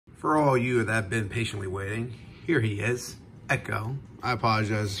For all you that have been patiently waiting, here he is, Echo. I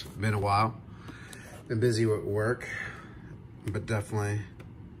apologize, it's been a while. Been busy with work, but definitely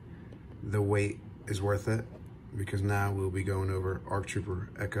the wait is worth it because now we'll be going over ARC Trooper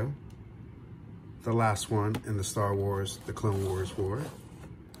Echo, the last one in the Star Wars, the Clone Wars war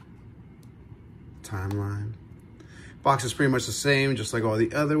timeline. Box is pretty much the same, just like all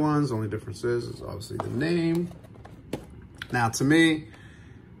the other ones. Only difference is obviously the name. Now, to me,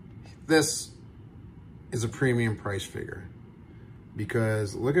 this is a premium price figure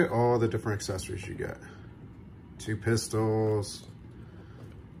because look at all the different accessories you get. 2 pistols,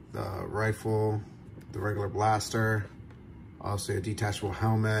 the rifle, the regular blaster, obviously a detachable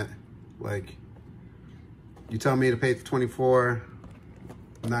helmet. Like, you tell me to pay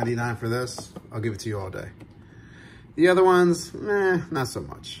 $24.99 for this, I'll give it to you all day. The other ones, not so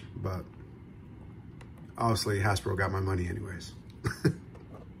much, but obviously Hasbro got my money anyways.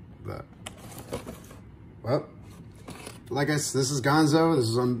 But, well, like I said, this is Gonzo.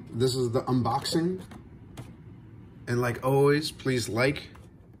 This is the unboxing. And like always, please like,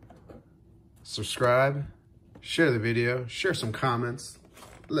 subscribe, share the video, share some comments.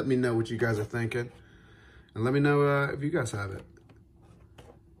 Let me know what you guys are thinking. And let me know if you guys have it.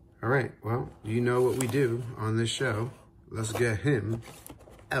 All right, well, you know what we do on this show. Let's get him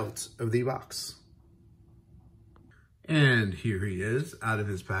out of the box. And here he is, out of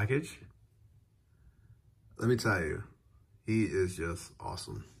his package. Let me tell you, he is just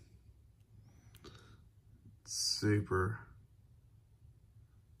awesome. Superly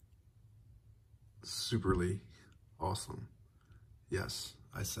awesome. Yes,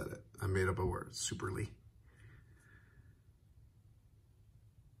 I said it. I made up a word, superly.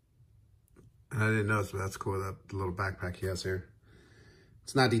 And I didn't notice, but that's cool, that little backpack he has here.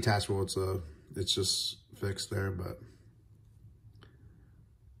 It's not detachable, it's just fixed there, but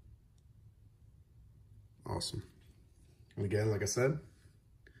awesome. And again, like I said,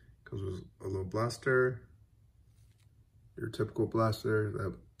 comes with a little blaster, your typical blaster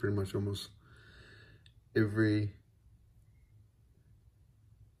that pretty much almost every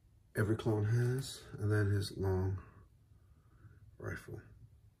clone has, and then his long rifle.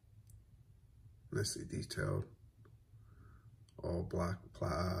 Nicely detailed, all black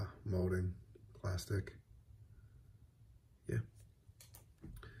molding, plastic. Yeah.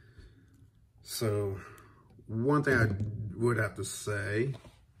 So one thing I would have to say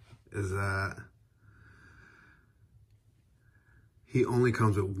is that he only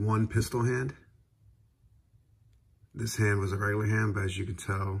comes with 1 pistol hand. This hand was a regular hand, but as you can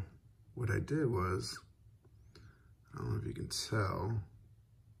tell, what I did was, I don't know if you can tell,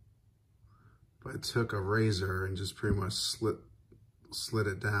 but I took a razor and just pretty much slid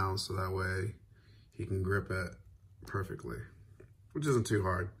it down so that way he can grip it perfectly, which isn't too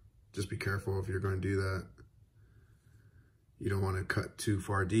hard. Just be careful if you're going to do that. You don't want to cut too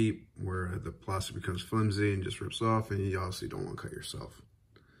far deep where the plastic becomes flimsy and just rips off, and you obviously don't want to cut yourself.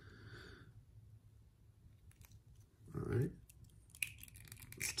 All right,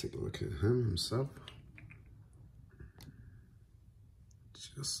 let's take a look at him himself.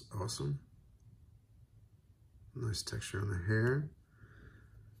 Just awesome. Nice texture on the hair.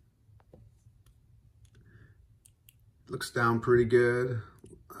 Looks down pretty good.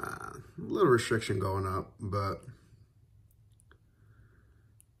 A little restriction going up, but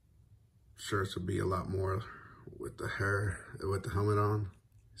shirts will be a lot more with the hair, with the helmet on.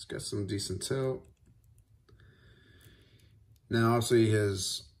 He's got some decent tilt. Now, obviously,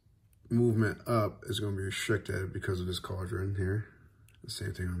 his movement up is going to be restricted because of this cauldron here. The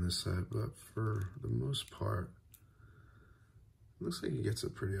same thing on this side, but for the most part, looks like he gets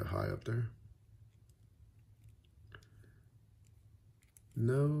it pretty high up there.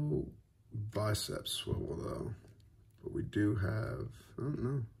 No bicep swivel though, but we do have, I don't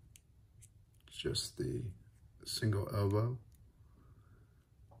know, just the single elbow,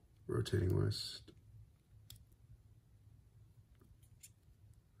 rotating wrist.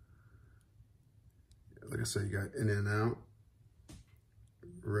 Like I said, you got in and out,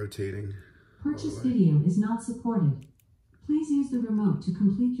 rotating. Purchase video is not supported. Please use the remote to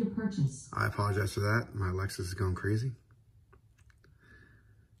complete your purchase. I apologize for that. My Alexa is going crazy.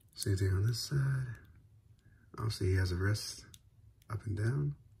 Same thing on this side. Obviously, he has a wrist up and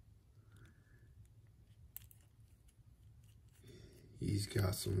down. He's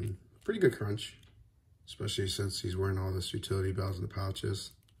got some pretty good crunch, especially since he's wearing all this utility belts and the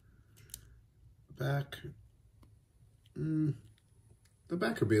pouches. Back, the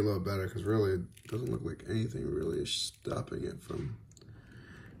back could be a little better because really it doesn't look like anything really is stopping it from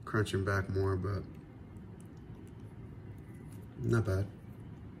crunching back more, but not bad.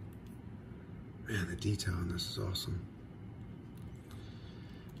 Man, the detail on this is awesome.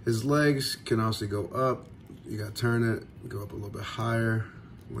 His legs can also go up. You gotta turn it, go up a little bit higher.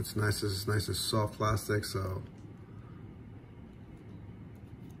 What's nice is it's nice and soft plastic, so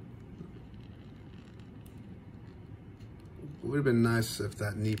it would have been nice if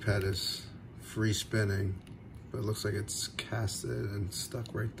that knee pad is free spinning, but it looks like it's casted and stuck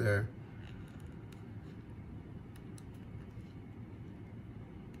right there.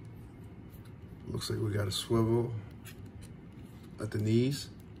 Looks like we got a swivel at the knees.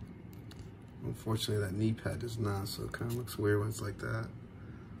 Unfortunately, that knee pad does not, so it kind of looks weird when it's like that.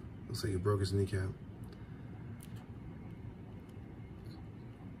 Looks like he broke his kneecap.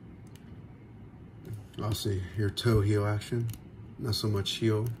 Also, your toe heel action. Not so much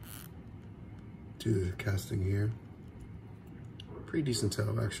heel to the casting here. Pretty decent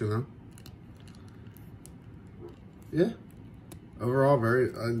toe action though. Yeah. Overall,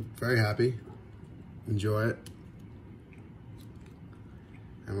 I'm very happy. Enjoy it.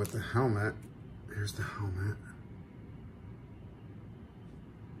 And with the helmet, here's the helmet.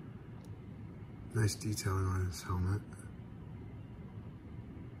 Nice detailing on his helmet.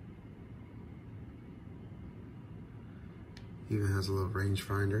 Even has a little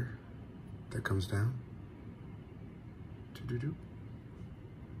rangefinder that comes down. Doo-doo-doo.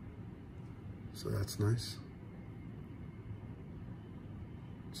 So that's nice.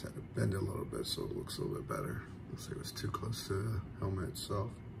 Just had to bend it a little bit so it looks a little bit better. Looks like it was too close to the helmet itself.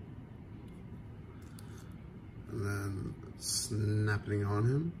 And then snapping on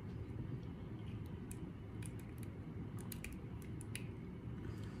him.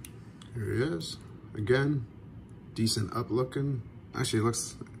 Here he is. Again, decent up looking. Actually, it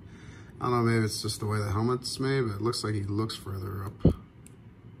looks, I don't know, maybe it's just the way the helmet's made, but it looks like he looks further up.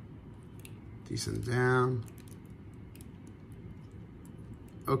 Decent down.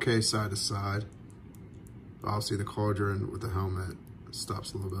 Okay, side to side. Obviously the cauldron with the helmet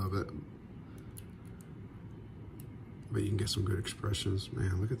stops a little bit of it. But you can get some good expressions.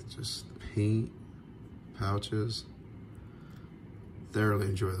 Man, look at just the paint, pouches. Thoroughly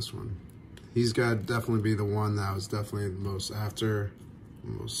enjoy this one. He's got to definitely be the one that was definitely the most after,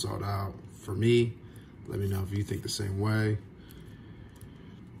 most sought out for me. Let me know if you think the same way.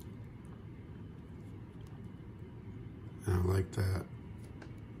 And I like that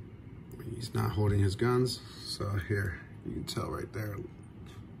he's not holding his guns. So here, you can tell right there.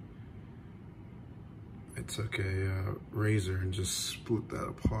 I took a razor and just split that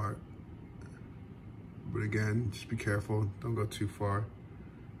apart. But again, just be careful, don't go too far.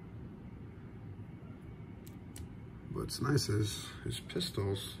 What's nice is his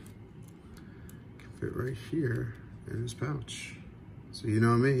pistols can fit right here in his pouch. So you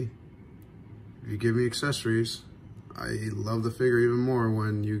know me, if you give me accessories, I love the figure even more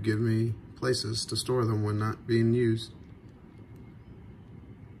when you give me places to store them when not being used.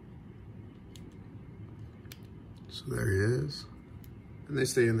 So there he is. And they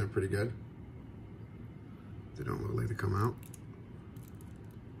stay in there pretty good. They don't look like they come out.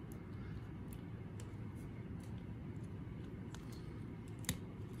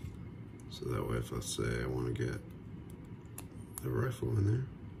 So that way, if let's say I want to get the rifle in there,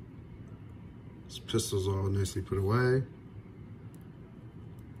 his pistol's all nicely put away.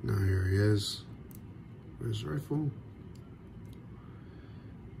 Now here he is with his rifle.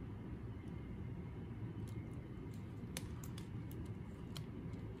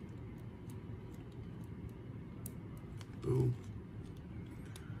 Boom.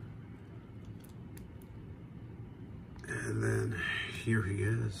 And then here he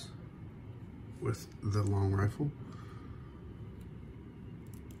is with the long rifle.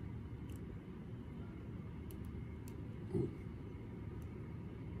 Ooh.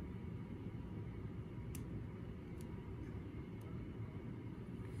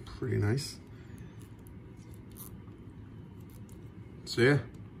 Pretty nice. So yeah,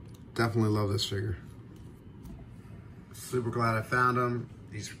 definitely love this figure. Super glad I found him.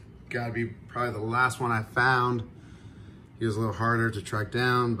 He's gotta be probably the last one I found. He was a little harder to track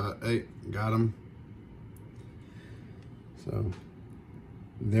down, but hey, got him. So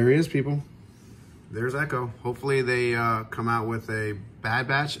there he is, people. There's Echo. Hopefully they come out with a Bad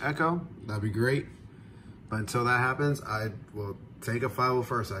Batch Echo. That'd be great. But until that happens, I will take a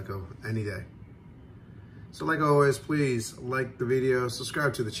 501st Echo any day. So like always, please like the video,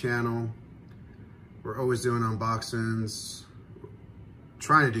 subscribe to the channel. We're always doing unboxings,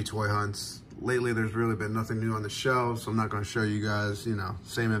 trying to do toy hunts. Lately, there's really been nothing new on the shelves, so I'm not gonna show you guys, you know,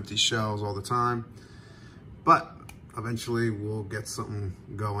 same empty shelves all the time. But eventually, we'll get something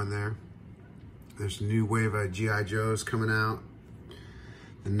going there. There's a new wave of G.I. Joes coming out.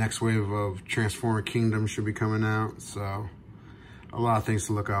 The next wave of Transformer Kingdom should be coming out. So a lot of things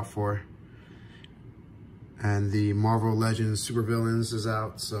to look out for. And the Marvel Legends Supervillains is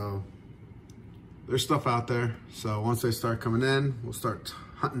out. So there's stuff out there. So once they start coming in, we'll start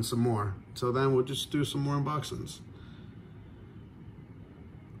hunting some more. Until then, we'll just do some more unboxings.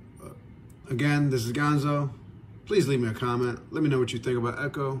 Again, this is Gonzo. Please leave me a comment. Let me know what you think about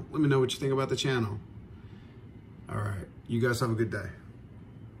Echo. Let me know what you think about the channel. All right. You guys have a good day.